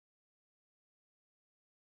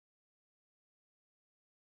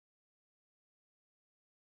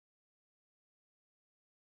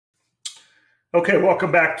Okay,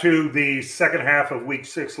 welcome back to the second half of week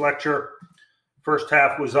 6 lecture. First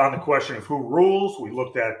half was on the question of who rules. We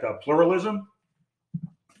looked at pluralism,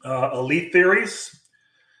 elite theories,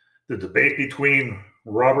 the debate between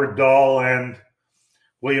Robert Dahl and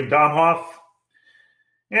William Domhoff,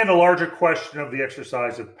 and a larger question of the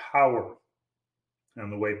exercise of power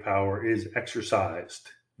and the way power is exercised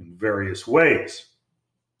in various ways.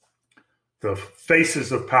 The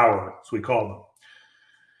faces of power, as we call them.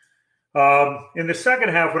 In the second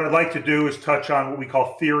half, what I'd like to do is touch on what we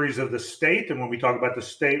call theories of the state. And when we talk about the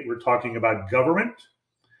state, we're talking about government,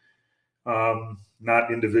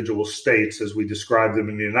 not individual states as we describe them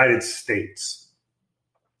in the United States.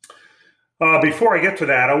 Before I get to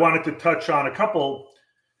that, I wanted to touch on a couple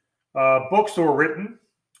books that were written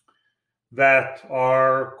that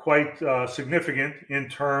are quite significant in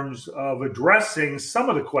terms of addressing some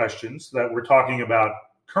of the questions that we're talking about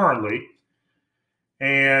currently.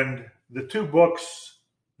 And the two books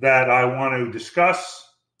that I want to discuss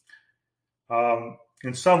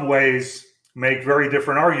in some ways make very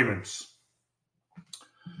different arguments.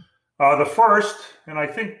 The first, and I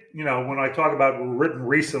think, when I talk about written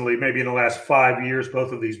recently, maybe in the last 5 years,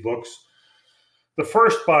 both of these books, the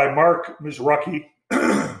first by Mark Mizrachi.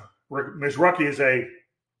 Mizrachi is a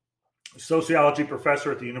sociology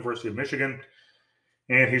professor at the University of Michigan,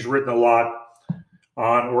 and he's written a lot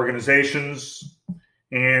on organizations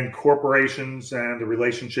and corporations and the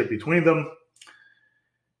relationship between them.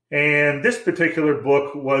 And this particular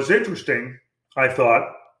book was interesting, I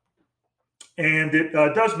thought, and it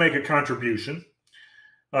does make a contribution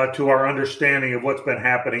to our understanding of what's been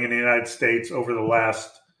happening in the United States over the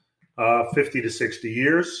last 50 to 60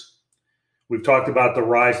 years. We've talked about the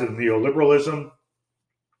rise of neoliberalism.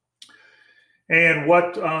 And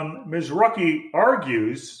what Mizrachi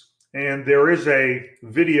argues, and there is a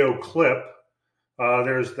video clip,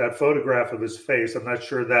 there's that photograph of his face. I'm not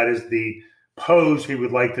sure that is the pose he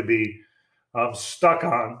would like to be stuck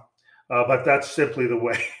on, but that's simply the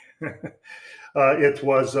way it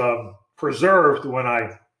was preserved when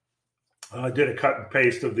I did a cut and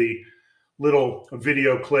paste of the little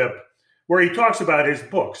video clip where he talks about his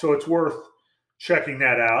book. So it's worth checking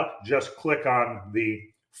that out. Just click on the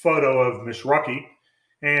photo of Mizrachi,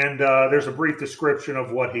 and there's a brief description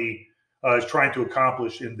of what he is trying to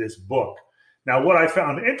accomplish in this book. Now, what I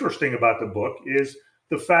found interesting about the book is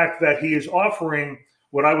the fact that he is offering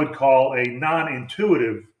what I would call a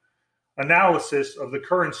non-intuitive analysis of the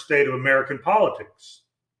current state of American politics.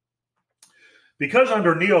 Because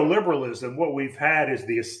under neoliberalism, what we've had is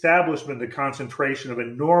the establishment, the concentration of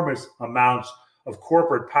enormous amounts of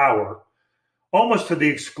corporate power, almost to the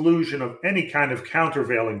exclusion of any kind of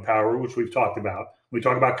countervailing power, which we've talked about. We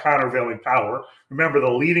talk about countervailing power. Remember,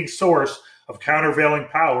 the leading source of countervailing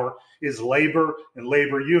power is labor and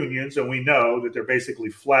labor unions, and we know that they're basically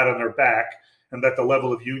flat on their back, and that the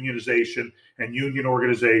level of unionization and union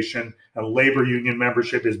organization and labor union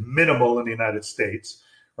membership is minimal in the United States,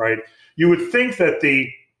 right? You would think that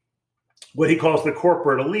what he calls the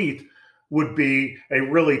corporate elite would be a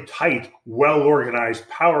really tight, well-organized,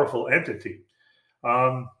 powerful entity.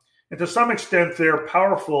 And to some extent, they're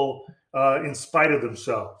powerful in spite of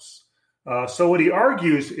themselves. So what he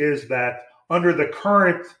argues is that under the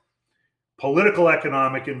current political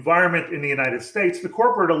economic environment in the United States, the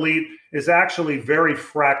corporate elite is actually very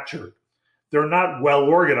fractured. They're not well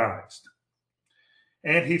organized.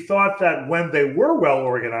 And he thought that when they were well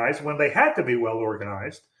organized, when they had to be well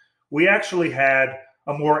organized, we actually had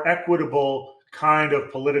a more equitable kind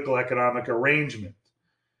of political economic arrangement.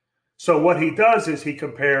 So what he does is he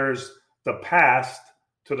compares the past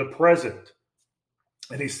to the present.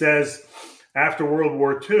 And he says, after World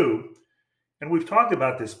War II, and we've talked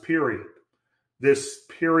about this period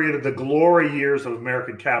of the glory years of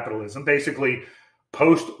American capitalism, basically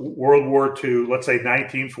post-World War II, let's say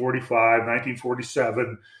 1945,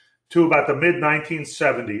 1947, to about the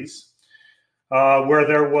mid-1970s, where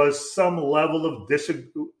there was some level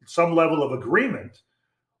of agreement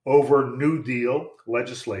over New Deal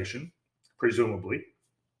legislation, presumably,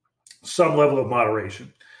 some level of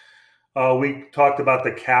moderation. We talked about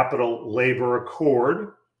the Capital Labor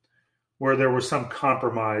Accord, where there was some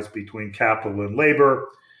compromise between capital and labor.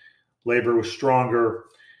 Labor was stronger,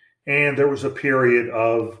 and there was a period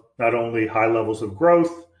of not only high levels of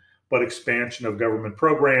growth, but expansion of government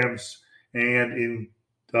programs and in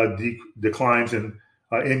declines in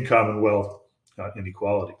income and wealth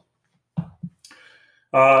inequality.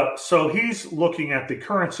 So he's looking at the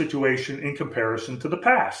current situation in comparison to the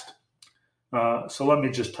past. So let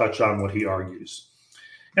me just touch on what he argues.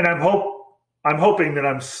 And I'm hoping that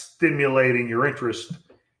I'm stimulating your interest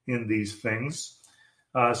in these things.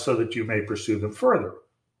 so that you may pursue them further.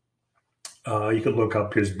 You can look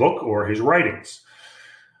up his book or his writings.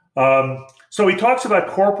 So he talks about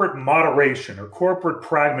corporate moderation or corporate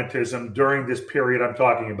pragmatism during this period I'm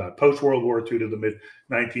talking about, post-World War II to the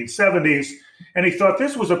mid-1970s. And he thought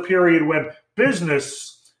this was a period when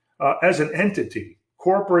business as an entity,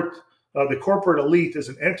 the corporate elite as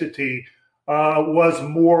an entity was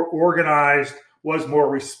more organized, was more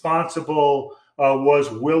responsible,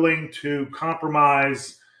 was willing to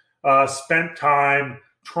compromise, spent time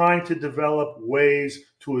trying to develop ways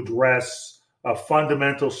to address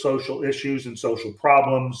fundamental social issues and social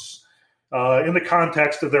problems in the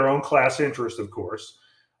context of their own class interest, of course.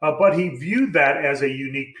 But he viewed that as a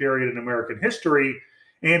unique period in American history,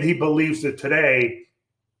 and he believes that today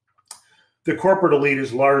the corporate elite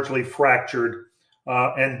is largely fractured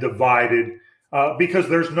and divided because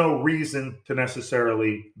there's no reason to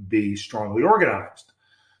necessarily be strongly organized.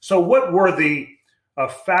 So what were the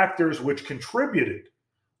factors which contributed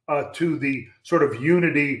to the sort of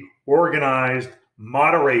unity, organized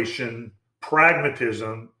moderation,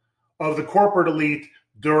 pragmatism of the corporate elite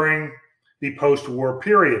during the post-war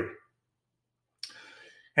period?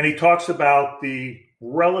 And he talks about the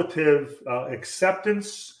relative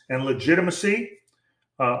acceptance and legitimacy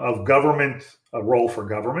of government, a role for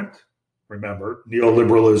government. Remember,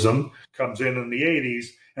 neoliberalism comes in the 80s,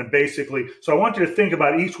 and basically, so I want you to think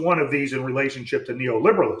about each one of these in relationship to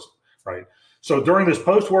neoliberalism, right? So during this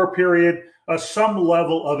post-war period, some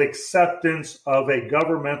level of acceptance of a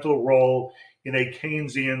governmental role in a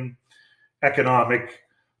Keynesian economic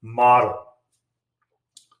model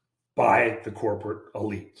by the corporate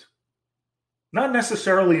elite. Not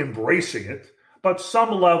necessarily embracing it, but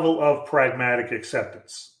some level of pragmatic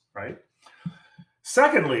acceptance, right?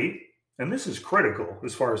 Secondly, and this is critical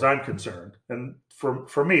as far as I'm concerned, and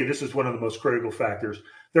for me, this is one of the most critical factors,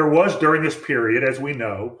 there was during this period, as we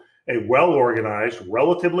know, a well-organized,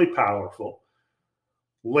 relatively powerful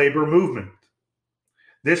labor movement.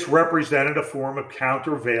 This represented a form of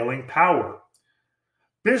countervailing power.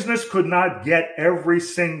 Business could not get every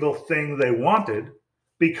single thing they wanted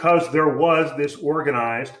because there was this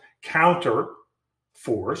organized counter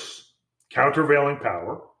force, countervailing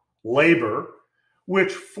power, labor,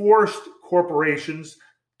 which forced corporations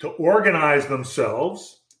to organize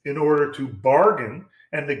themselves in order to bargain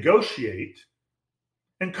and negotiate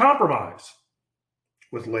and compromise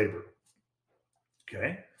with labor.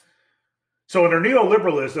 Okay? So under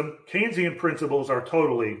neoliberalism, Keynesian principles are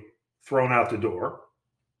totally thrown out the door.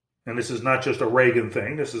 And this is not just a Reagan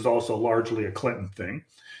thing. This is also largely a Clinton thing.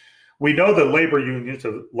 We know that labor unions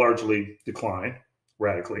have largely declined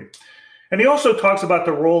radically. And he also talks about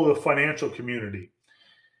the role of the financial community.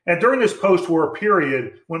 And during this post-war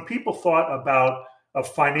period, when people thought about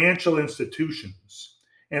financial institutions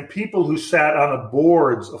and people who sat on the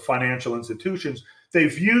boards of financial institutions, they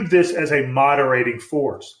viewed this as a moderating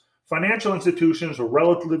force. Financial institutions were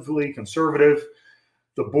relatively conservative.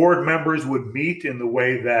 The board members would meet in the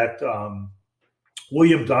way that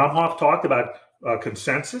William Domhoff talked about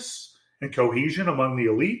consensus and cohesion among the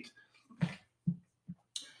elite.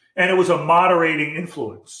 And it was a moderating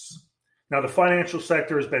influence. Now, the financial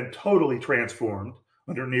sector has been totally transformed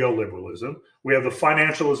under neoliberalism. We have the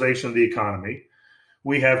financialization of the economy.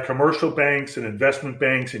 We have commercial banks and investment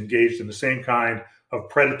banks engaged in the same kind of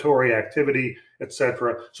predatory activity,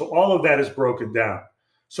 etc. So all of that is broken down.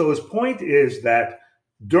 So his point is that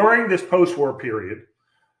during this post-war period,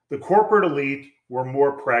 the corporate elite were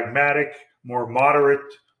more pragmatic, more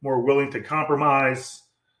moderate, more willing to compromise,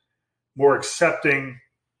 more accepting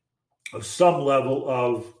of some level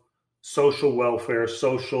of social welfare,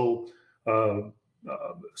 social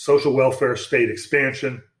welfare state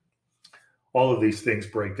expansion. All of these things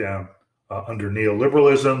break down under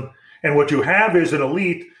neoliberalism. And what you have is an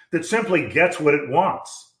elite that simply gets what it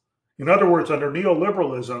wants. In other words, under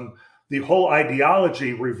neoliberalism, the whole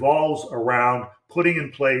ideology revolves around putting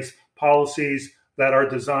in place policies that are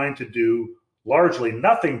designed to do largely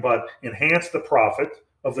nothing but enhance the profit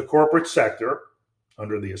of the corporate sector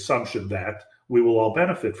under the assumption that we will all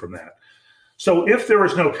benefit from that. So if there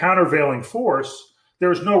is no countervailing force,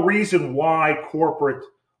 there is no reason why corporate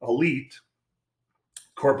elite,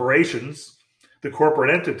 corporations, the corporate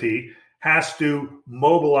entity has to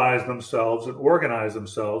mobilize themselves and organize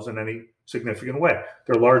themselves in any significant way.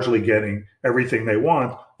 They're largely getting everything they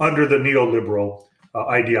want under the neoliberal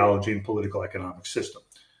ideology and political economic system.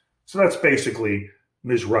 So that's basically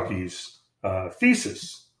Ms. Rucky's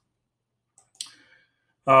thesis.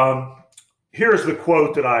 Here's the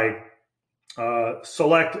quote that I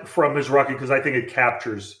select from Ms. Rucky because I think it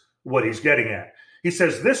captures what he's getting at. He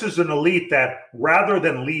says, "This is an elite that, rather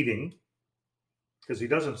than leading," because he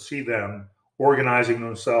doesn't see them organizing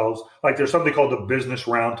themselves. Like there's something called the Business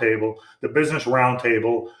Roundtable. The Business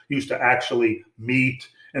Roundtable used to actually meet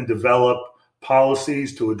and develop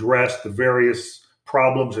policies to address the various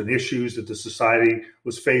problems and issues that the society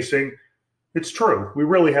was facing. It's true. We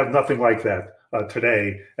really have nothing like that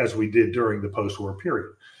today as we did during the post-war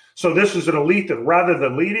period. So this is an elite that, rather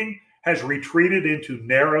than leading, has retreated into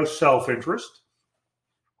narrow self-interest.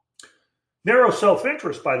 Narrow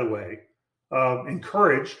self-interest, by the way,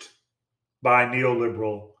 encouraged by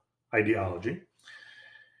neoliberal ideology.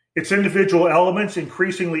 Its individual elements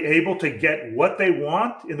increasingly able to get what they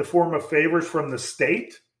want in the form of favors from the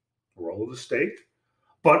state, the role of the state,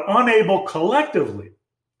 but unable collectively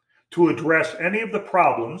to address any of the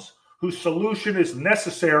problems whose solution is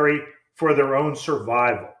necessary for their own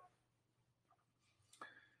survival.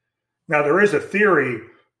 Now, there is a theory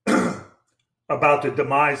about the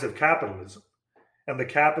demise of capitalism, and the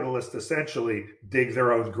capitalists essentially dig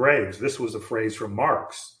their own graves. This was a phrase from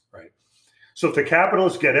Marx, right? So if the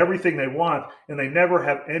capitalists get everything they want and they never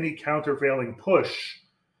have any countervailing push,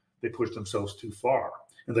 they push themselves too far,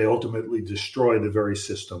 and they ultimately destroy the very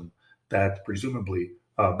system that presumably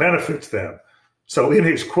benefits them. So in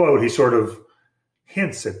his quote, he sort of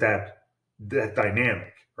hints at that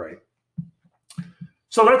dynamic, right?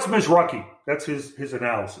 So that's Mizrachi. That's his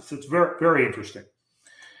analysis. It's very, very interesting.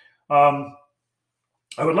 I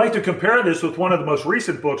would like to compare this with one of the most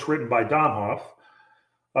recent books written by Domhoff.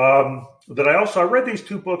 I read these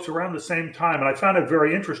two books around the same time, and I found it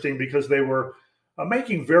very interesting because they were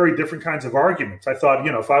making very different kinds of arguments. I thought,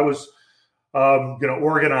 if I was going to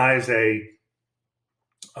organize a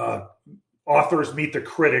authors meet the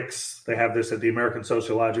critics, they have this at the American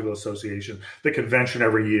Sociological Association, the convention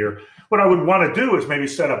every year. What I would want to do is maybe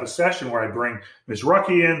set up a session where I bring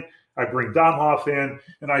Mizrachi in, I bring Domhoff in,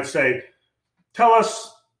 and I'd say, tell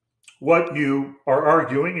us what you are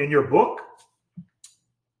arguing in your book,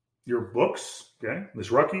 your books, okay?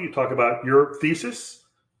 Mizrachi, you talk about your thesis.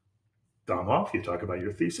 Domhoff, you talk about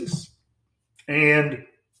your thesis. And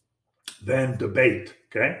then debate,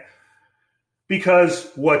 okay?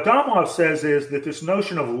 Because what Domhoff says is that this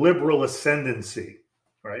notion of liberal ascendancy,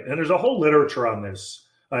 right? And there's a whole literature on this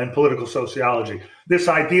in political sociology. This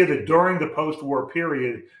idea that during the post-war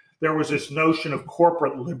period, there was this notion of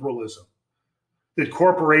corporate liberalism, that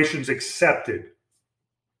corporations accepted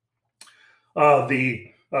the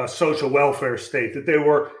social welfare state, that they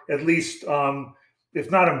were at least, if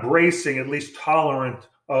not embracing, at least tolerant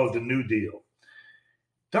of the New Deal.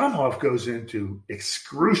 Domhoff goes into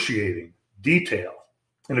excruciating detail.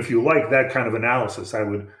 And if you like that kind of analysis, I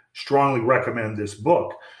would strongly recommend this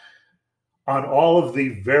book on all of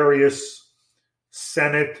the various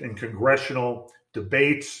Senate and congressional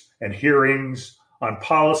debates and hearings on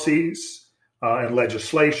policies and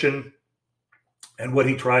legislation. And what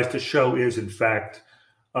he tries to show is, in fact,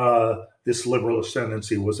 this liberal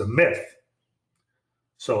ascendancy was a myth.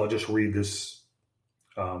 So I'll just read this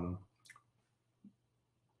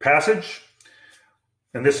passage.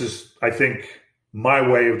 And this is, I think, my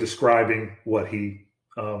way of describing what he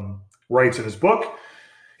writes in his book.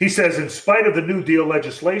 He says, in spite of the New Deal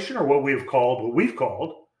legislation, or what we've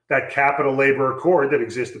called that capital labor accord that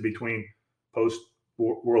existed between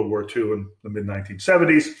post-World War II and the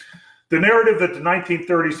mid-1970s, the narrative that the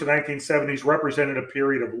 1930s to 1970s represented a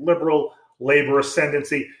period of liberal labor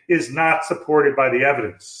ascendancy is not supported by the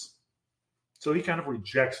evidence. So he kind of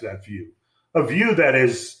rejects that view, a view that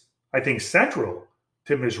is, I think, central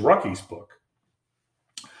to Mizrachi's book,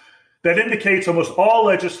 that indicates almost all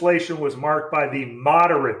legislation was marked by the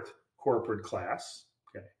moderate corporate class.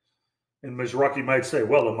 Okay. And Mizrachi might say,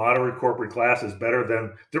 well, the moderate corporate class is better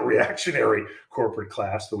than the reactionary corporate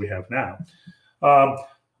class that we have now.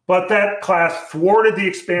 But that class thwarted the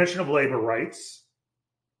expansion of labor rights.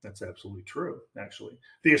 That's absolutely true, actually.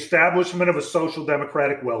 The establishment of a social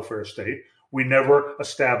democratic welfare state. We never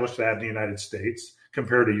established that in the United States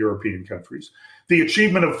compared to European countries. The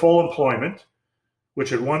achievement of full employment,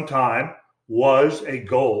 which at one time was a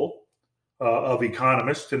goal of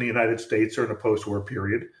economists in the United States during the post-war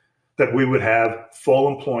period, that we would have full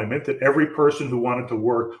employment, that every person who wanted to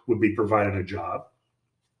work would be provided a job.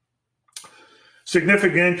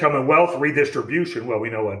 Significant income and wealth redistribution. Well, we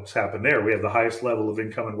know what's happened there. We have the highest level of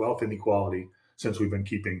income and wealth inequality since we've been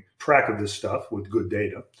keeping track of this stuff with good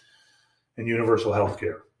data. And universal health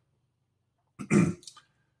care.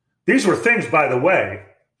 These were things, by the way,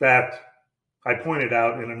 that I pointed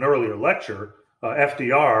out in an earlier lecture.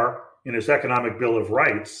 FDR, in his Economic Bill of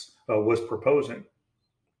Rights, was proposing.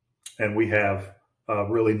 And we have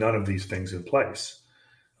really none of these things in place.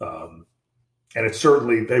 And they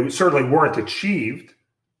certainly weren't achieved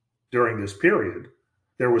during this period.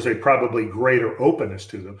 there was a probably greater openness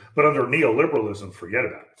to them. But under neoliberalism, forget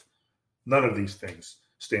about it. None of these things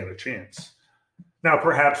stand a chance. Now,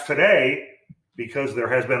 perhaps today, because there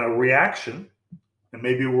has been a reaction, and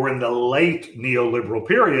maybe we're in the late neoliberal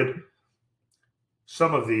period,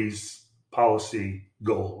 some of these policy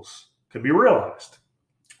goals can be realized.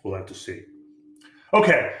 We'll have to see.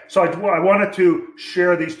 Okay, so I wanted to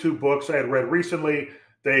share these two books I had read recently.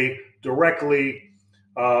 They directly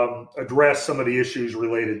address some of the issues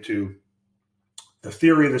related to the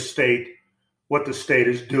theory of the state, what the state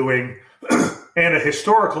is doing, and a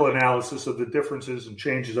historical analysis of the differences and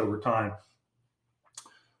changes over time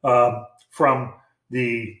from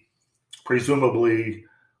the presumably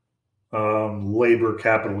labor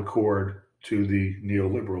capital accord to the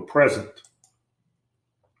neoliberal present.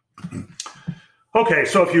 Okay,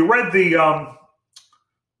 so if you read the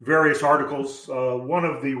various articles, one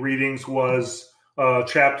of the readings was a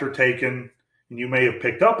chapter taken, and you may have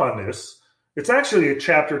picked up on this. It's actually a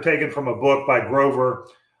chapter taken from a book by Grover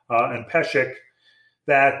and Pesek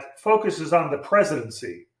that focuses on the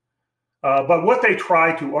presidency. But what they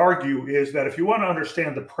try to argue is that if you want to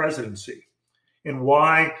understand the presidency and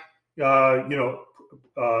why,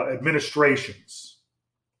 administrations,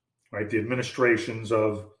 right, the administrations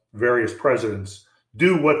of various presidents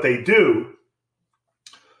do what they do,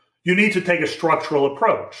 you need to take a structural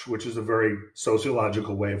approach, which is a very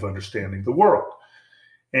sociological way of understanding the world.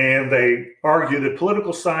 And they argue that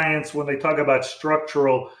political science, when they talk about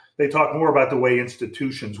structural, they talk more about the way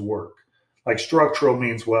institutions work. Like structural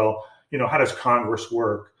means, well, how does Congress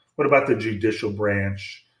work? What about the judicial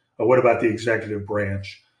branch? What about the executive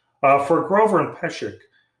branch? For Grover and Pesek,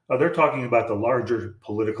 they're talking about the larger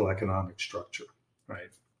political economic structure,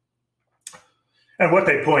 right? And what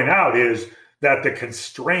they point out is that the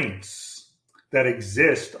constraints that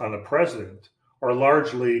exist on the president are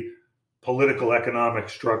largely political, economic,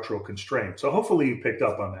 structural constraints. So hopefully you picked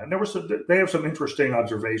up on that. And they have some interesting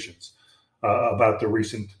observations about the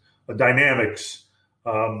recent dynamics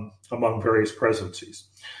among various presidencies.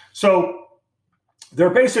 So there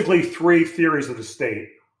are basically three theories of the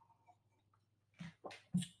state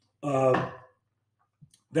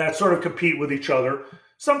that sort of compete with each other.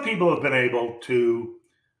 Some people have been able to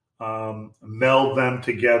meld them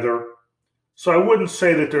together. So I wouldn't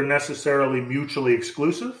say that they're necessarily mutually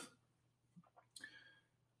exclusive,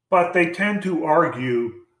 but they tend to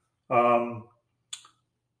argue, they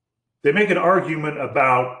make an argument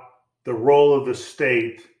about the role of the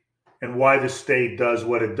state and why the state does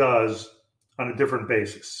what it does on a different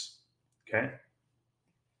basis. Okay?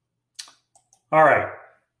 All right.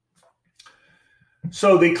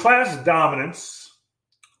 So the class dominance,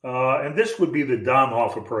 and this would be the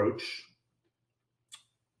Domhoff approach,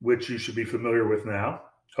 which you should be familiar with now.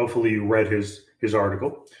 Hopefully you read his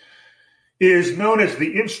article, is known as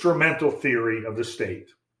the instrumental theory of the state.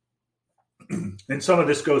 And some of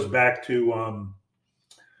this goes back to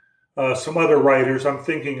some other writers. I'm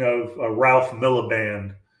thinking of Ralph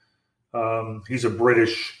Miliband. He's a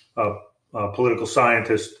British political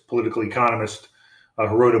scientist, political economist, who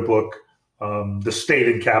wrote a book, The State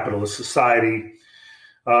and Capitalist Society.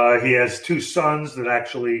 He has two sons that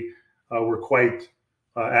actually were quite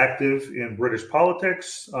active in British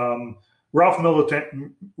politics. Ralph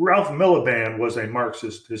Miliband was a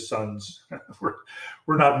Marxist. His sons were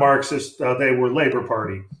not Marxist. They were Labor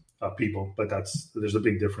Party people, but there's a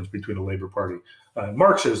big difference between a Labor Party and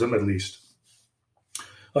Marxism, at least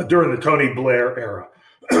during the Tony Blair era.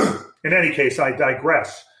 In any case, I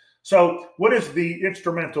digress. So what is the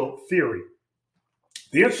instrumental theory?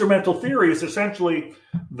 The instrumental theory is essentially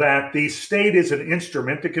that the state is an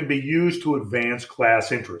instrument that can be used to advance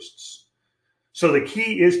class interests. So the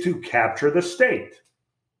key is to capture the state.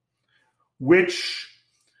 Which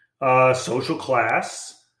social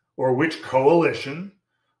class or which coalition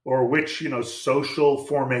or which social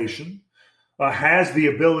formation has the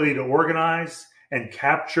ability to organize and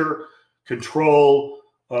capture control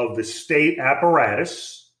of the state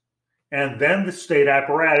apparatus, and then the state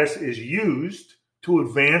apparatus is used to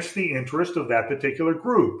advance the interest of that particular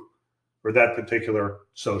group or that particular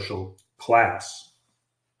social class.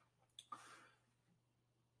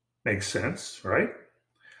 Makes sense, right?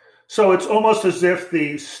 So it's almost as if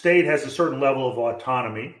the state has a certain level of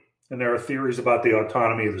autonomy, and there are theories about the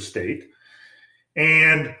autonomy of the state.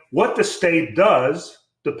 And what the state does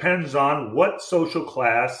depends on what social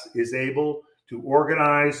class is able to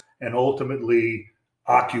organize and ultimately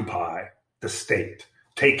occupy the state,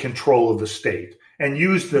 take control of the state, and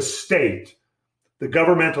use the state, the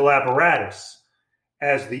governmental apparatus,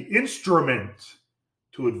 as the instrument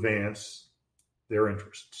to advance their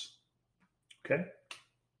interests. Okay?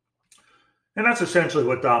 And that's essentially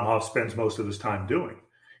what Domhoff spends most of his time doing.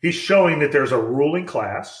 He's showing that there's a ruling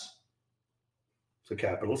class. It's a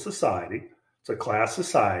capitalist society. It's a class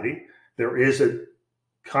society. There is a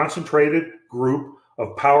concentrated group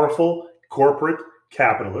of powerful corporate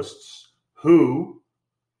capitalists who,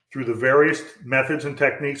 through the various methods and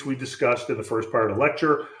techniques we discussed in the first part of the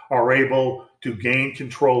lecture, are able to gain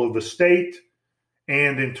control of the state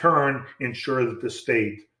and in turn ensure that the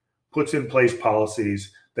state puts in place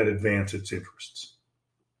policies that advance its interests.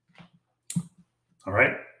 All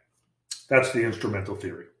right? That's the instrumental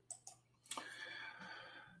theory.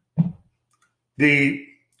 The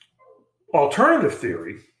alternative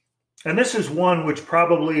theory, and this is one which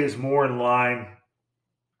probably is more in line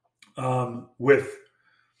with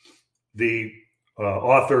the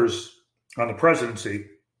authors on the presidency,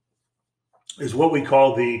 is what we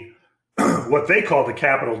call what they call the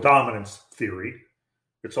capital dominance theory.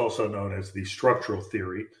 It's also known as the structural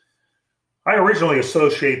theory. I originally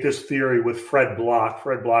associate this theory with Fred Bloch.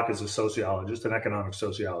 Fred Bloch is a sociologist, an economic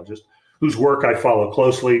sociologist, whose work I follow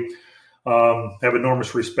closely. Have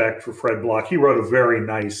enormous respect for Fred Bloch. He wrote a very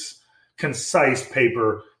nice, concise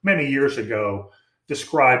paper many years ago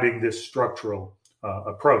describing this structural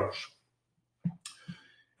approach.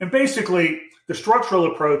 And basically, the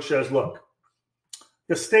structural approach says, look,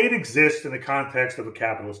 the state exists in the context of a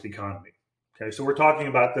capitalist economy. Okay, so we're talking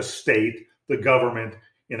about the state, the government,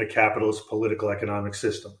 in a capitalist political economic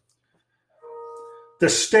system. The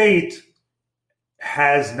state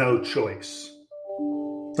has no choice.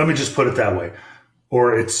 Let me just put it that way.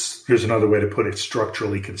 Or here's another way to put it,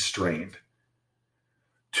 structurally constrained.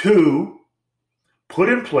 To put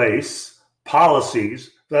in place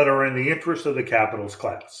policies that are in the interest of the capitalist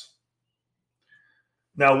class.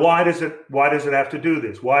 Now, why does it have to do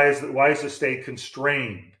this? Why is the state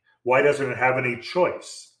constrained? Why doesn't it have any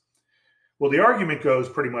choice? Well, the argument goes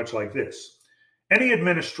pretty much like this. Any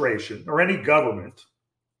administration or any government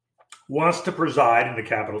wants to preside in a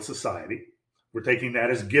capitalist society. We're taking that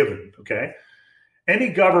as given, okay? Any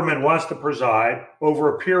government wants to preside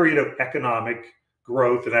over a period of economic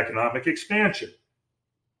growth and economic expansion.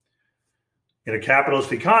 In a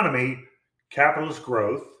capitalist economy, capitalist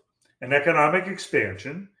growth and economic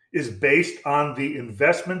expansion is based on the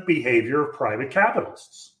investment behavior of private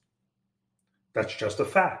capitalists. That's just a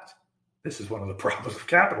fact. This is one of the problems of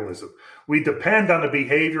capitalism. We depend on the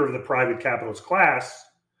behavior of the private capitalist class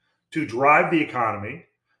to drive the economy,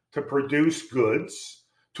 to produce goods,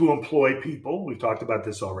 to employ people. We've talked about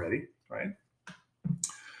this already, right?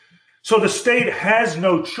 So the state has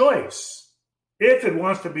no choice if it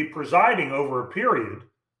wants to be presiding over a period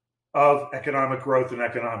of economic growth and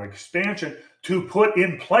economic expansion to put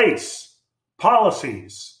in place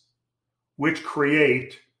policies which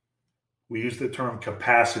create, we use the term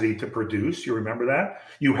capacity to produce. You remember that?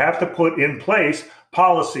 You have to put in place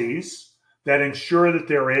policies that ensure that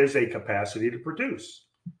there is a capacity to produce.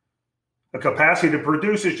 A capacity to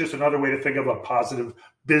produce is just another way to think of a positive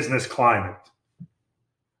business climate.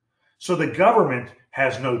 So the government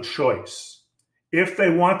has no choice. If they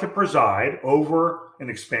want to preside over an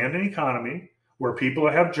expanding economy where people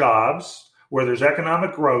have jobs, where there's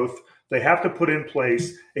economic growth, they have to put in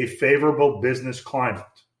place a favorable business climate.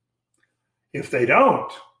 If they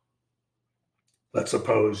don't, let's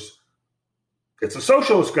suppose it's a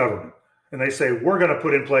socialist government, and they say, we're going to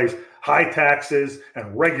put in place high taxes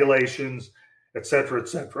and regulations, et cetera,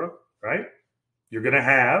 right? You're going to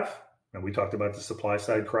have, and we talked about the supply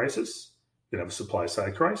side crisis, you're going to have a supply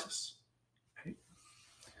side crisis. Right?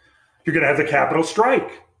 You're going to have the capital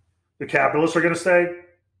strike. The capitalists are going to say,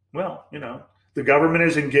 well, the government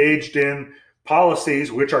is engaged in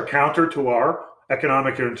policies which are counter to our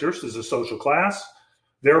economic interests as a social class.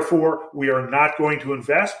 Therefore, we are not going to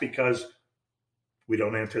invest because we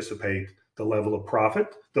don't anticipate the level of profit,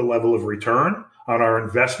 the level of return on our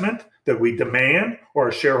investment that we demand or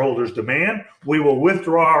our shareholders demand. We will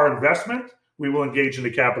withdraw our investment. We will engage in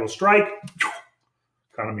the capital strike.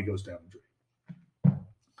 Economy goes down the drain.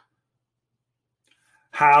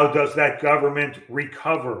 How does that government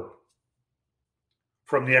recover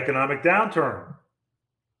from the economic downturn?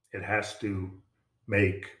 It has to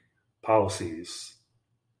make policies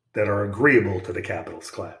that are agreeable to the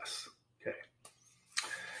capitalist class. Okay.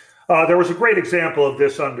 There was a great example of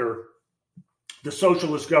this under the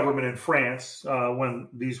socialist government in France when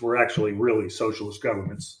these were actually really socialist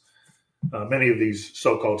governments. Many of these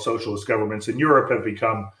so-called socialist governments in Europe have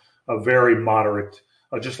become very moderate,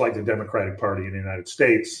 just like the Democratic Party in the United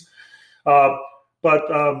States.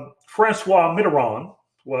 But Francois Mitterrand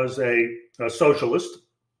was a socialist,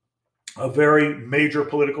 a very major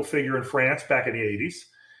political figure in France back in the 80s.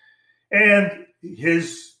 And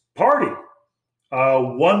his party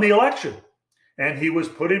won the election, and he was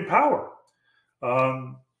put in power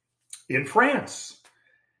in France.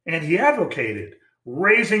 And he advocated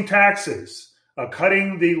raising taxes,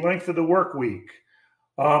 cutting the length of the work week,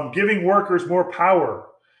 giving workers more power,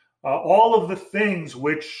 all of the things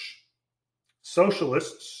which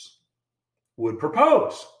socialists would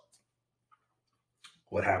propose.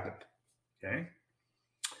 What happened? Okay.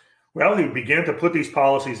 Well, he began to put these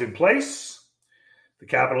policies in place. The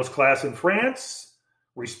capitalist class in France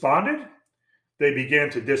responded. They began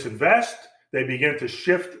to disinvest. They began to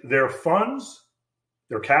shift their funds,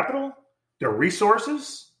 their capital, their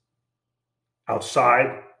resources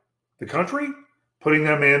outside the country, putting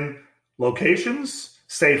them in locations,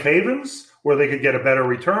 safe havens, where they could get a better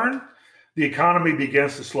return. The economy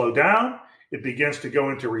begins to slow down. It begins to go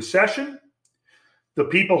into recession. The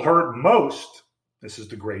people hurt most, this is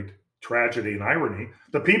the great tragedy and irony,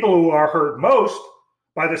 the people who are hurt most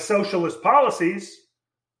by the socialist policies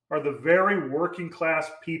are the very working class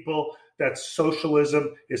people that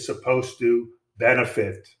socialism is supposed to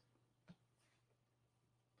benefit.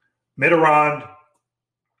 Mitterrand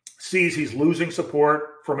sees he's losing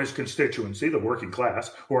support from his constituency, the working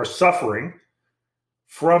class, who are suffering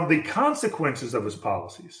from the consequences of his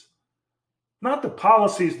policies. Not the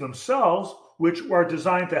policies themselves, which are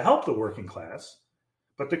designed to help the working class,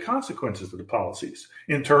 but the consequences of the policies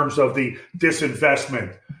in terms of the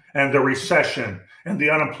disinvestment and the recession and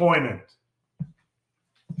the unemployment.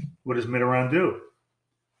 What does Mitterrand do?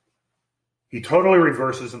 He totally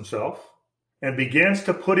reverses himself and begins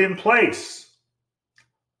to put in place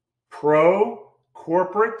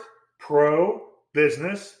pro-corporate,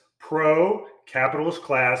 pro-business, pro-capitalist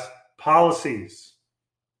class policies.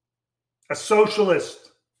 A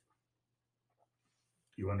socialist.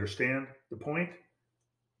 You understand the point?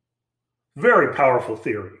 Very powerful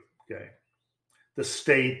theory. Okay. The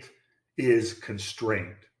state is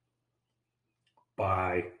constrained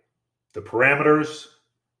by the parameters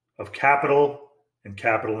of capital and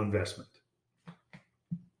capital investment.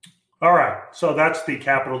 All right, so that's the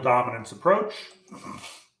capital dominance approach.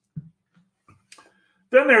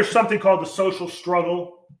 Then there's something called the social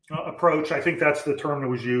struggle approach. I think that's the term that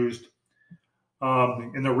was used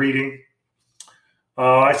in the reading.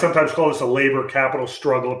 I sometimes call this a labor capital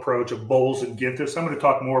struggle approach of Bowles and Gintis. I'm going to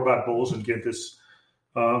talk more about Bowles and Gintis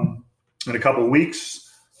in a couple of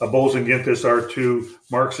weeks. Bowles and Gintis are two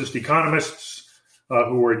Marxist economists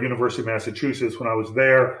who were at University of Massachusetts when I was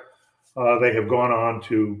there. They have gone on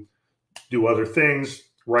to do other things,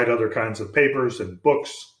 write other kinds of papers and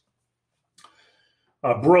books.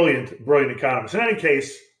 Brilliant economists. In any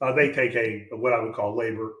case, they take what I would call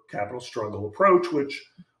labor capital struggle approach, which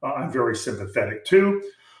I'm very sympathetic to.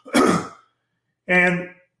 And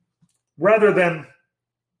rather than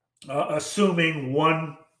assuming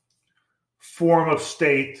one form of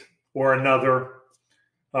state or another,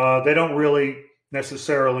 they don't really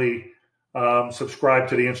necessarily subscribe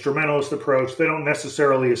to the instrumentalist approach. They don't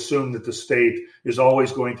necessarily assume that the state is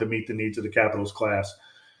always going to meet the needs of the capitalist class.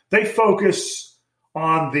 They focus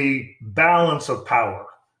on the balance of power,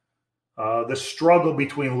 the struggle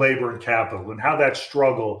between labor and capital, and how that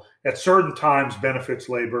struggle at certain times benefits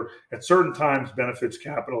labor, at certain times benefits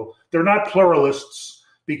capital. They're not pluralists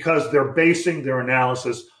because they're basing their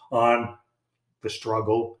analysis on the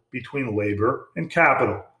struggle between labor and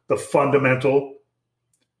capital, the fundamental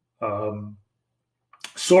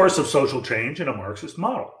source of social change in a Marxist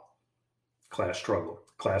model: class struggle,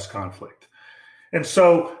 class conflict. And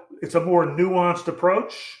so it's a more nuanced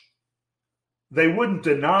approach. They wouldn't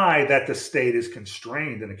deny that the state is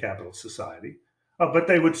constrained in a capitalist society, but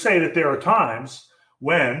they would say that there are times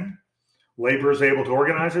when labor is able to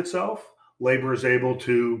organize itself, labor is able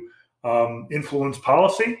to influence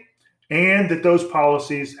policy, and that those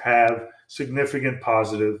policies have significant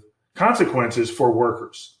positive consequences for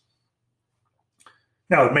workers.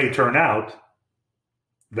 Now, it may turn out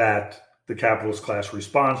that the capitalist class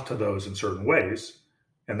responds to those in certain ways,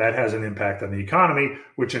 and that has an impact on the economy,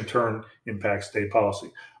 which in turn impacts state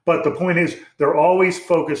policy. But the point is, they're always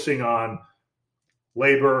focusing on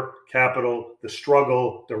labor, capital, the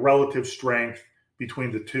struggle, the relative strength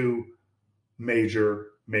between the two major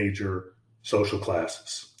social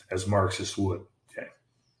classes, as Marxists would. Okay.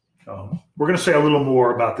 We're going to say a little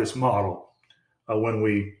more about this model when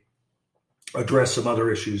we address some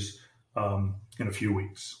other issues in a few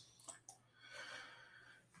weeks.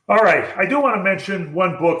 All right, I do want to mention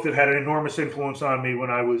one book that had an enormous influence on me when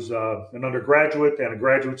I was an undergraduate and a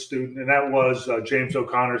graduate student, and that was James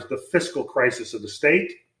O'Connor's The Fiscal Crisis of the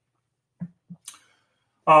State.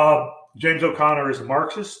 James O'Connor is a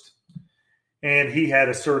Marxist, And he had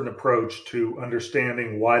a certain approach to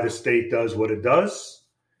understanding why the state does what it does.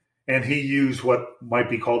 And he used what might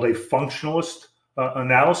be called a functionalist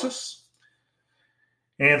analysis.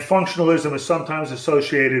 And functionalism is sometimes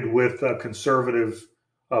associated with conservative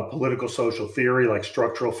political social theory, like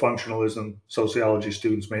structural functionalism. Sociology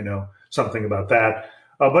students may know something about that.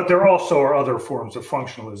 But there also are other forms of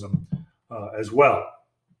functionalism as well.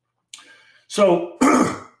 So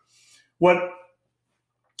what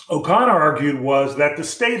O'Connor argued was that the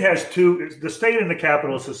state in the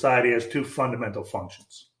capitalist society has two fundamental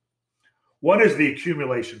functions. One is the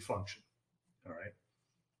accumulation function. All right.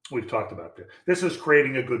 We've talked about this. This is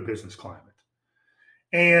creating a good business climate.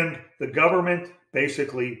 And the government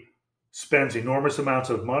basically spends enormous amounts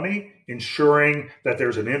of money ensuring that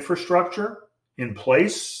there's an infrastructure in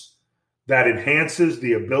place that enhances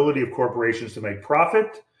the ability of corporations to make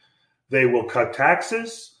profit. They will cut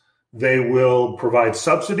taxes. They will provide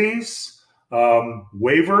subsidies,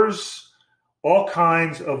 waivers, all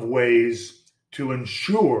kinds of ways to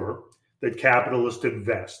ensure that capitalists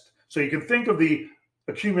invest. So you can think of the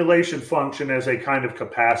accumulation function as a kind of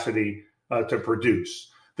capacity to produce.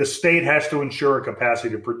 The state has to ensure a capacity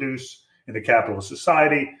to produce in a capitalist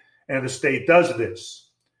society, and the state does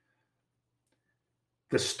this.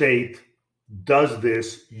 The state does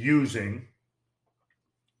this using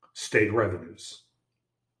state revenues.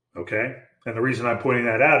 Okay? And the reason I'm pointing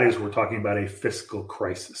that out is we're talking about a fiscal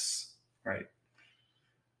crisis, right?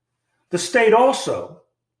 The state also,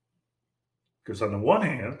 because on the one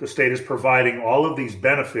hand, the state is providing all of these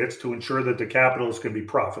benefits to ensure that the capitalists can be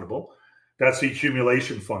profitable. That's the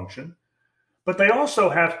accumulation function. But they also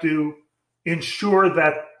have to ensure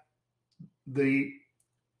that the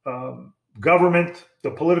government,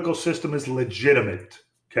 the political system is legitimate.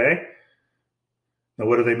 Okay? Now,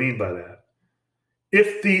 what do they mean by that?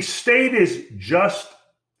 If the state is just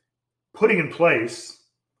putting in place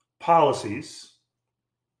policies,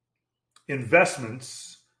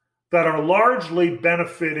 investments that are largely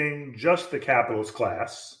benefiting just the capitalist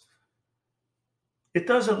class, it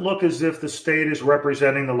doesn't look as if the state is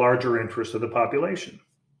representing the larger interest of the population.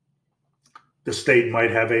 The state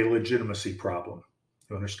might have a legitimacy problem.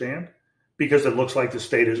 You understand? Because it looks like the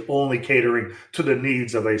state is only catering to the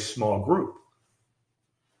needs of a small group.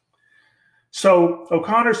 So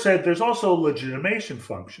O'Connor said there's also a legitimation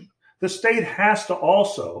function. The state has to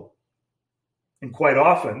also, and quite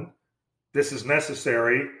often, this is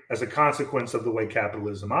necessary as a consequence of the way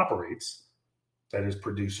capitalism operates, that is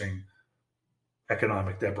producing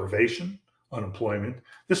economic deprivation, unemployment.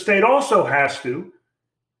 The state also has to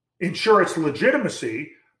ensure its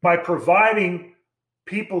legitimacy by providing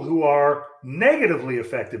people who are negatively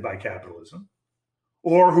affected by capitalism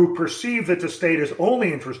or who perceive that the state is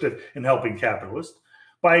only interested in helping capitalists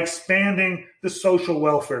by expanding the social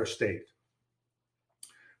welfare state,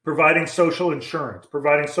 providing social insurance,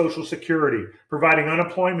 providing social security, providing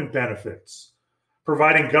unemployment benefits,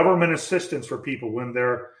 providing government assistance for people when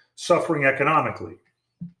they're suffering economically.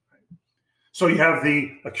 So you have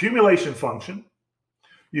the accumulation function,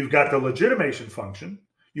 you've got the legitimation function,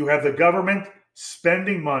 you have the government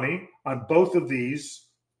spending money on both of these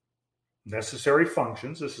necessary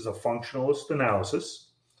functions. This is a functionalist analysis.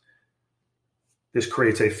 This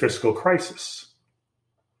creates a fiscal crisis.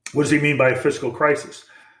 What does he mean by a fiscal crisis?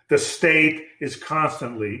 The state is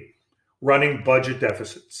constantly running budget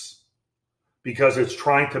deficits because it's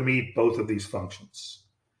trying to meet both of these functions.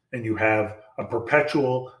 And you have a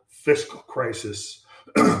perpetual fiscal crisis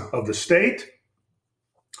of the state.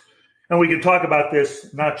 And we can talk about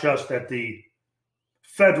this not just at the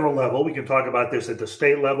federal level, we can talk about this at the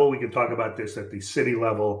state level, we can talk about this at the city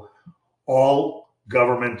level. All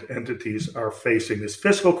government entities are facing this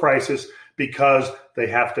fiscal crisis because they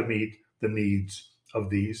have to meet the needs of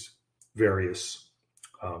these various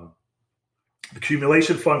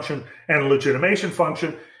accumulation function and legitimation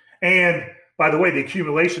function. And by the way, the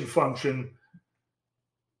accumulation function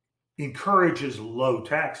encourages low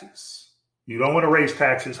taxes. You don't want to raise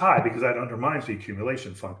taxes high because that undermines the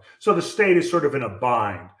accumulation fund. So the state is sort of in a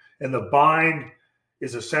bind, and the bind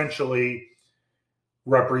is essentially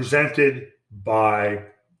represented by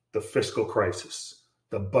the fiscal crisis,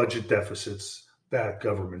 the budget deficits that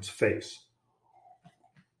governments face.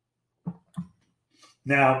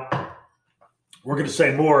 Now, we're going to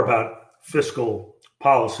say more about fiscal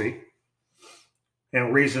policy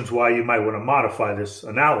and reasons why you might want to modify this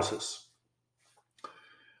analysis.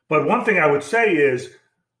 But one thing I would say is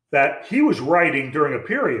that he was writing during a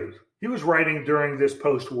period. He was writing during this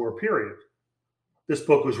post-war period. This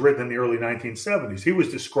book was written in the early 1970s. He was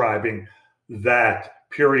describing that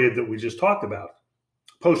period that we just talked about,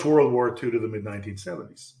 post-World War II to the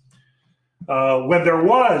mid-1970s. when there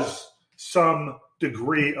was some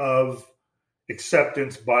degree of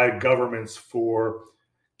acceptance by governments for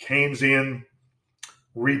Keynesian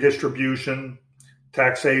redistribution,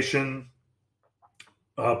 taxation,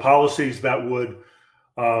 policies that would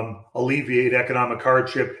alleviate economic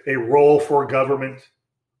hardship, a role for government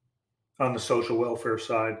on the social welfare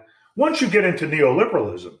side. Once you get into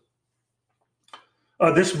neoliberalism,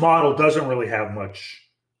 this model doesn't really have much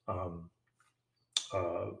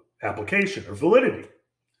application or validity.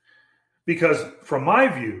 Because from my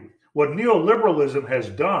view, what neoliberalism has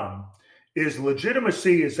done is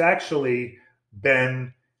legitimacy has actually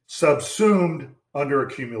been subsumed under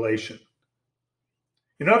accumulation.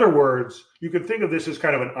 In other words, you can think of this as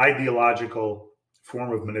kind of an ideological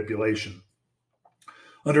form of manipulation.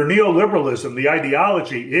 Under neoliberalism, the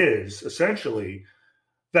ideology is essentially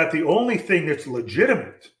that the only thing that's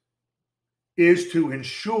legitimate is to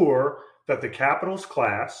ensure that the capitalist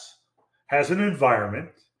class has an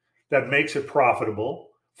environment that makes it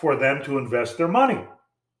profitable for them to invest their money.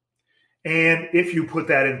 And if you put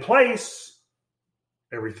that in place,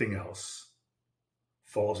 everything else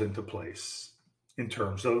falls into place in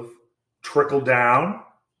terms of trickle down,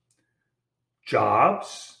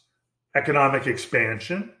 jobs, economic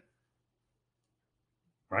expansion,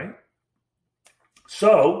 right?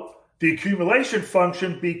 So the accumulation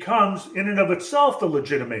function becomes in and of itself the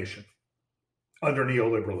legitimation under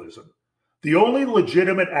neoliberalism. The only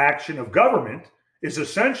legitimate action of government is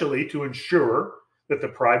essentially to ensure that the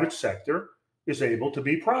private sector is able to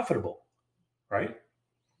be profitable, right?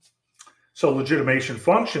 So legitimation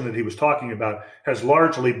function that he was talking about has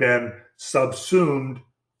largely been subsumed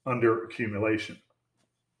under accumulation.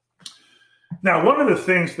 Now, one of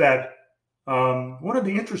the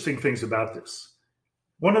interesting things about this,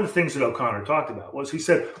 one of the things that O'Connor talked about was he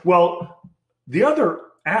said, well, the other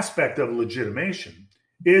aspect of legitimation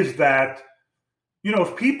is that,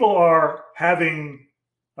 if people are having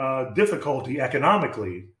difficulty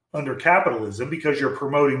economically under capitalism because you're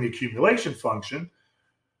promoting the accumulation function,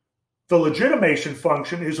 the legitimation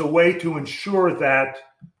function is a way to ensure that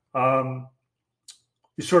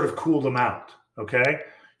you sort of cool them out, okay?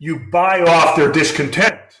 You buy off their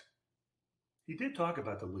discontent. He did talk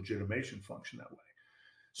about the legitimation function that way.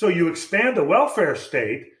 So you expand the welfare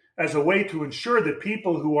state as a way to ensure that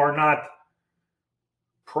people who are not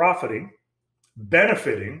profiting,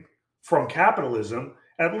 benefiting from capitalism,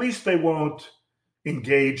 at least they won't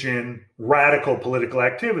engage in radical political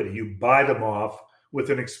activity. You buy them off with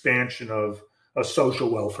an expansion of social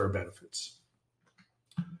welfare benefits.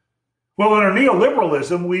 Well, under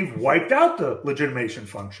neoliberalism, we've wiped out the legitimation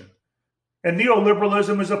function. And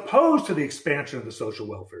neoliberalism is opposed to the expansion of the social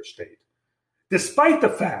welfare state, despite the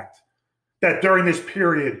fact that during this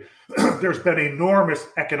period, there's been enormous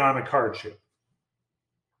economic hardship.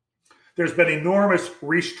 There's been enormous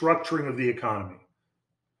restructuring of the economy.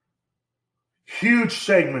 Huge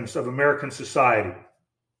segments of American society,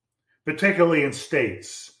 particularly in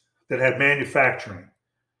states that had manufacturing,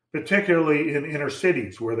 particularly in inner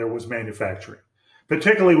cities where there was manufacturing,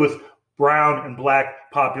 particularly with brown and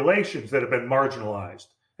black populations that have been marginalized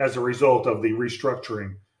as a result of the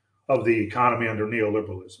restructuring of the economy under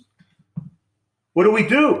neoliberalism. What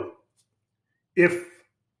do if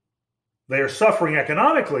they are suffering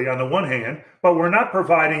economically on the one hand, but we're not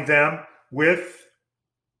providing them with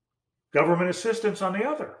government assistance on the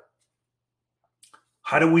other?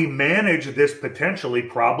 How do we manage this potentially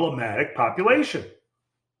problematic population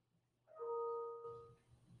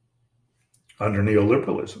under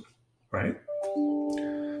neoliberalism, right?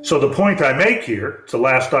 So the point I make here, it's the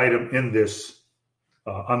last item in this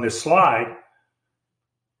on this slide,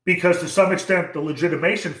 because to some extent the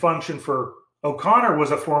legitimation function for O'Connor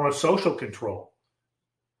was a form of social control.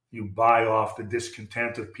 You buy off the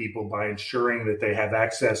discontent of people by ensuring that they have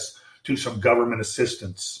access to some government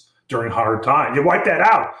assistance during hard times. You wipe that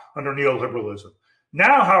out under neoliberalism.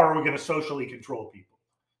 Now, how are we going to socially control people?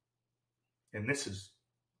 And this is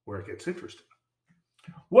where it gets interesting.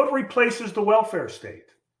 What replaces the welfare state?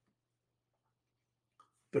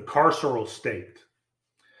 The carceral state.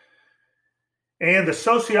 And the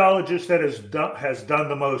sociologist that has done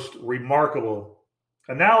the most remarkable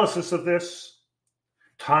analysis of this,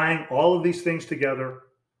 tying all of these things together,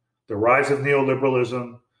 the rise of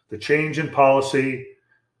neoliberalism, the change in policy,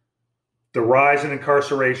 the rise in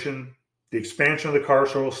incarceration, the expansion of the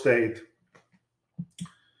carceral state,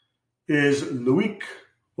 is Loïc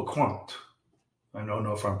Lecointe. I don't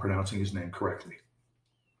know if I'm pronouncing his name correctly.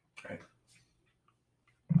 Okay.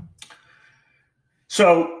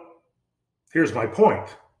 So here's my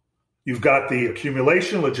point. You've got the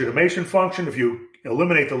accumulation, legitimation function. If you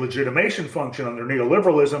eliminate the legitimation function under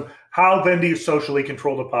neoliberalism, how then do you socially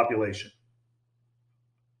control the population?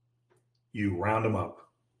 You round them up.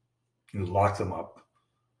 You lock them up.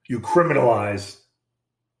 You criminalize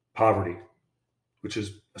poverty, which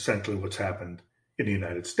is essentially what's happened in the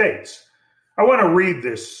United States. I want to read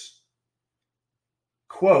this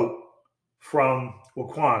quote from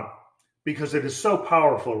LeQuant because it is so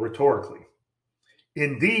powerful rhetorically.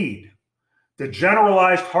 Indeed, the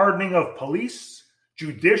generalized hardening of police,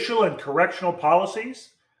 judicial, and correctional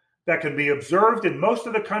policies that can be observed in most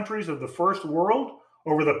of the countries of the first world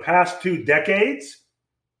over the past 2 decades,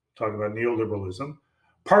 talking about neoliberalism,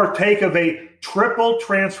 partake of a triple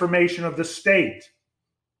transformation of the state.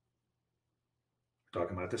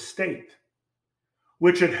 Talking about the state,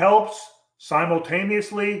 which it helps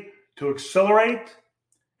simultaneously to accelerate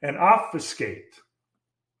and obfuscate,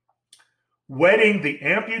 wedding the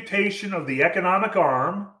amputation of the economic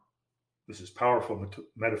arm. This is powerful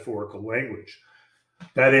metaphorical language.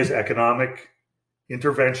 That is economic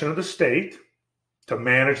intervention of the state to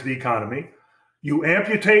manage the economy. You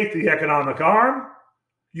amputate the economic arm,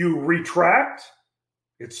 you retract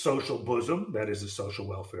its social bosom, that is the social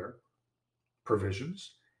welfare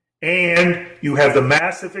provisions, and you have the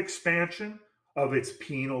massive expansion of its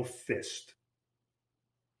penal fist.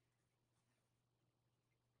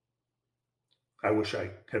 I wish I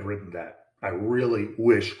had written that. I really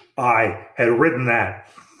wish I had written that.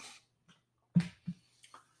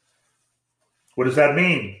 What does that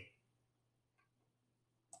mean?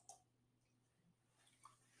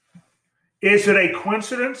 Is it a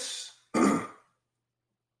coincidence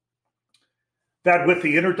that with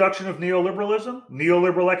the introduction of neoliberalism,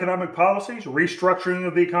 neoliberal economic policies, restructuring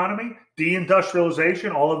of the economy,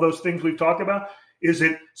 deindustrialization, all of those things we've talked about, is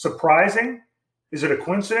it surprising? Is it a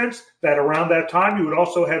coincidence that around that time you would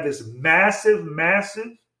also have this massive,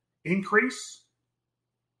 massive increase?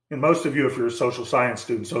 And most of you, if you're a social science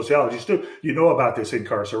student, sociology student, you know about this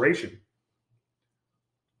incarceration.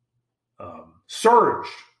 Surge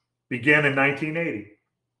began in 1980.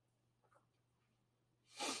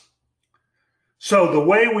 So the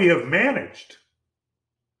way we have managed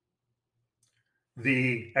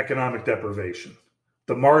the economic deprivation,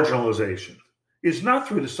 the marginalization, is not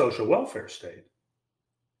through the social welfare state.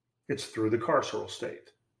 It's through the carceral state.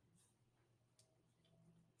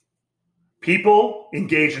 People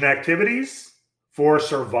engage in activities for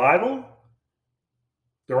survival.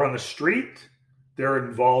 They're on the street. They're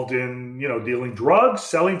involved in, dealing drugs,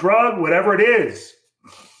 selling drugs, whatever it is.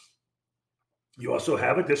 You also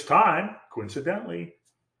have at this time, coincidentally,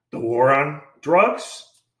 the war on drugs,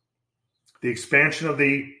 the expansion of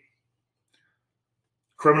the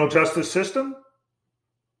criminal justice system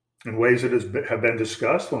in ways that have been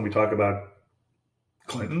discussed when we talk about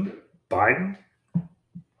Clinton, Biden.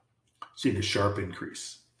 See the sharp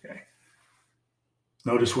increase. Okay.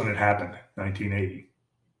 Notice when it happened, 1980.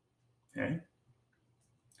 Okay.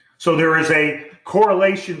 So there is a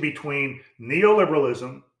correlation between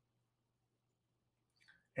neoliberalism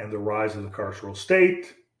and the rise of the carceral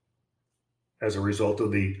state as a result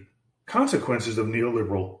of the consequences of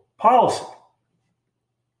neoliberal policy.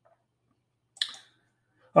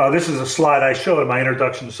 This is a slide I show in my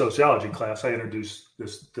introduction to sociology class. I introduced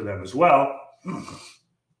this to them as well.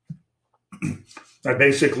 I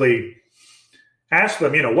basically asked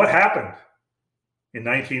them, what happened in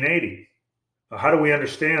 1980? How do we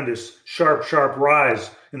understand this sharp, sharp rise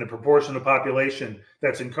in the proportion of the population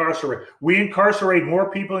that's incarcerated? We incarcerate more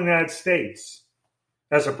people in the United States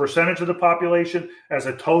as a percentage of the population, as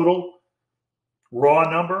a total raw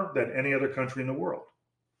number, than any other country in the world.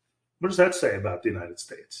 What does that say about the United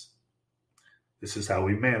States? This is how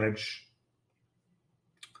we manage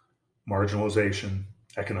marginalization,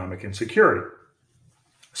 economic insecurity.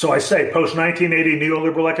 So I say post-1980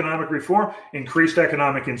 neoliberal economic reform increased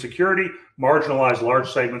economic insecurity, marginalized large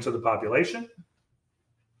segments of the population,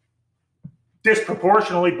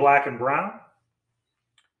 disproportionately black and brown.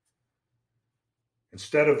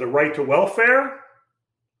 Instead of the right to welfare,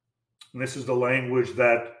 and this is the language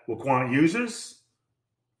that LeQuant uses,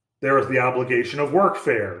 there is the obligation of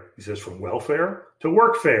workfare. He says from welfare to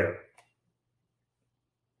workfare.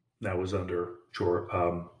 That was under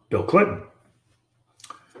Bill Clinton.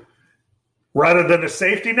 Rather than the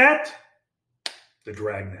safety net, the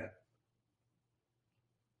dragnet.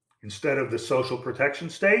 Instead of the social protection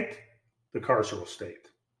state, the carceral state.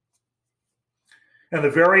 And the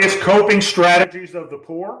various coping strategies of the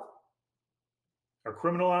poor are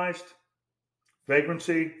criminalized: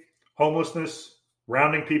 vagrancy, homelessness,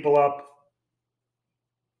 rounding people up.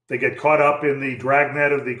 They get caught up in the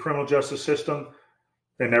dragnet of the criminal justice system.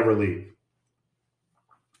 They never leave.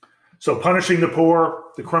 So punishing the poor,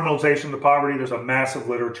 the criminalization of poverty, there's a massive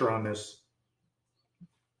literature on this.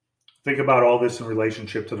 Think about all this in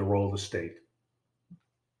relationship to the role of the state.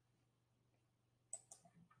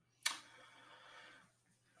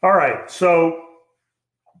 All right, so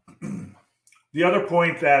the other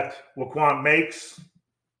point that LeQuant makes,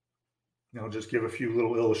 I'll just give a few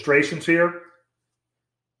little illustrations here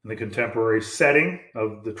in the contemporary setting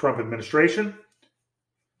of the Trump administration.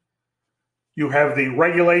 You have the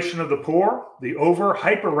regulation of the poor, the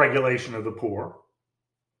hyper-regulation of the poor,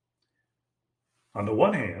 on the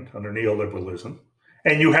one hand, under neoliberalism,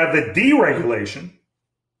 and you have the deregulation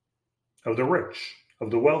of the rich,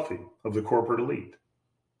 of the wealthy, of the corporate elite,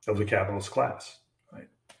 of the capitalist class. Right?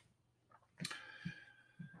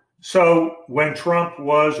 So when Trump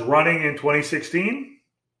was running in 2016,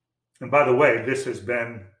 and by the way, this has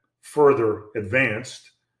been further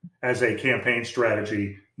advanced as a campaign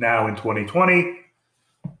strategy now in 2020,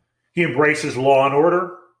 he embraces law and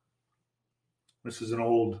order. This is an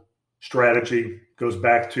old strategy, goes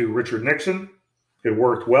back to Richard Nixon. It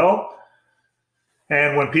worked well.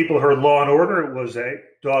 And when people heard law and order, it was a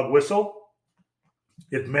dog whistle.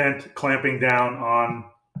 It meant clamping down on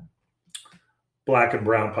Black and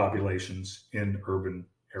brown populations in urban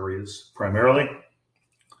areas primarily.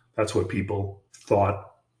 That's what people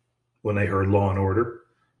thought when they heard law and order.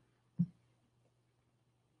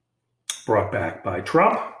 Brought back by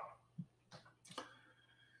Trump.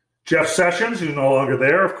 Jeff Sessions, who's no longer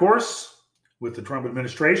there, of course, with the Trump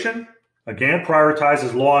administration, again,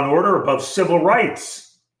 prioritizes law and order above civil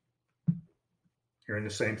rights. Hearing the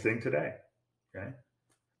same thing today. Okay?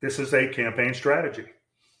 This is a campaign strategy.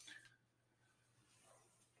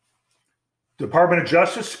 Department of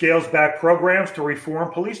Justice scales back programs to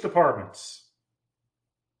reform police departments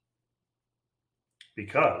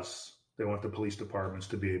because they want the police departments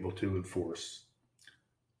to be able to enforce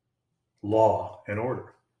law and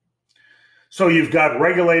order. So you've got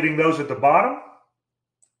regulating those at the bottom,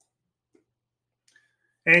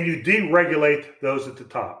 and you deregulate those at the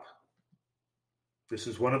top. This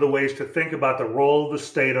is one of the ways to think about the role of the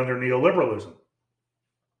state under neoliberalism.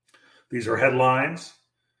 These are headlines.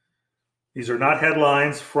 These are not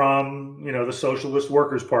headlines from, the Socialist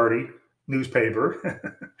Workers' Party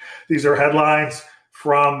newspaper. These are headlines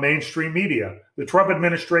from mainstream media. The Trump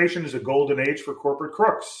administration is a golden age for corporate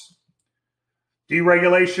crooks.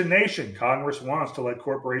 Deregulation nation. Congress wants to let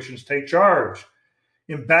corporations take charge.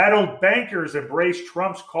 Embattled bankers embrace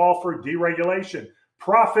Trump's call for deregulation.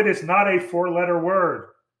 Profit is not a four-letter word.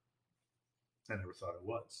 I never thought it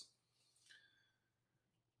was.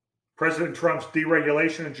 President Trump's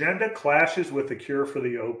deregulation agenda clashes with the cure for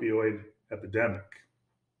the opioid epidemic.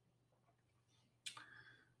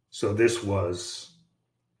 So this was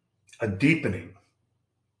a deepening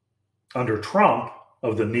under Trump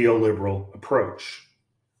of the neoliberal approach.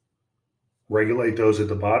 Regulate those at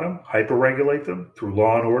the bottom, hyper-regulate them through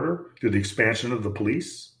law and order, through the expansion of the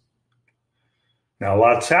police. Now, a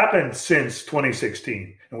lot's happened since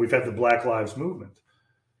 2016, and we've had the Black Lives Movement.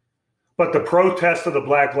 But the protest of the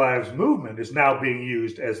Black Lives Movement is now being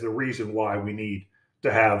used as the reason why we need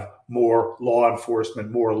to have more law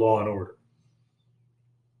enforcement, more law and order.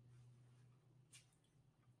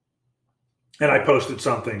 And I posted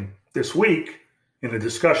something this week in the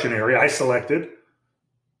discussion area. I selected,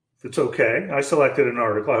 if it's okay, I selected an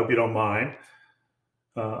article, I hope you don't mind,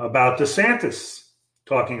 about DeSantis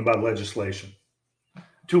talking about legislation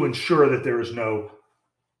to ensure that there is no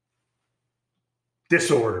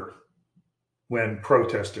disorder when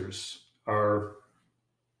protesters are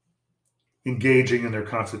engaging in their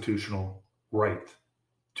constitutional right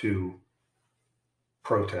to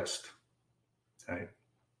protest. Right?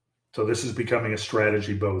 So this is becoming a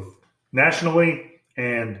strategy both nationally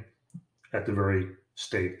and at the very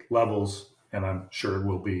state levels, and I'm sure it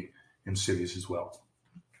will be in cities as well.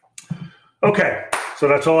 Okay, so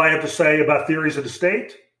that's all I have to say about theories of the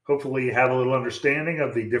state. Hopefully you have a little understanding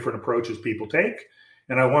of the different approaches people take.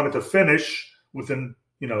 And I wanted to finish with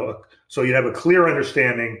so you have a clear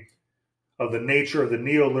understanding of the nature of the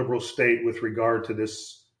neoliberal state with regard to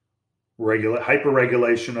this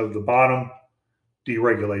hyper-regulation of the bottom,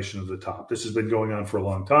 deregulation of the top. This has been going on for a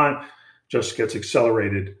long time, just gets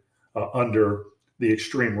accelerated under the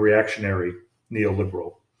extreme reactionary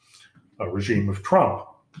neoliberal regime of Trump.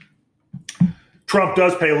 Trump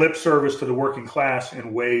does pay lip service to the working class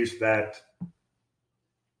in ways that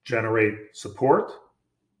generate support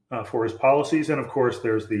for his policies. And of course,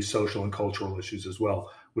 there's the social and cultural issues as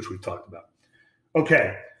well, which we've talked about.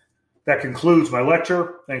 Okay, that concludes my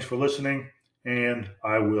lecture. Thanks for listening. And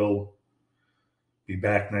I will be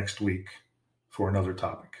back next week for another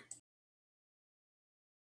topic.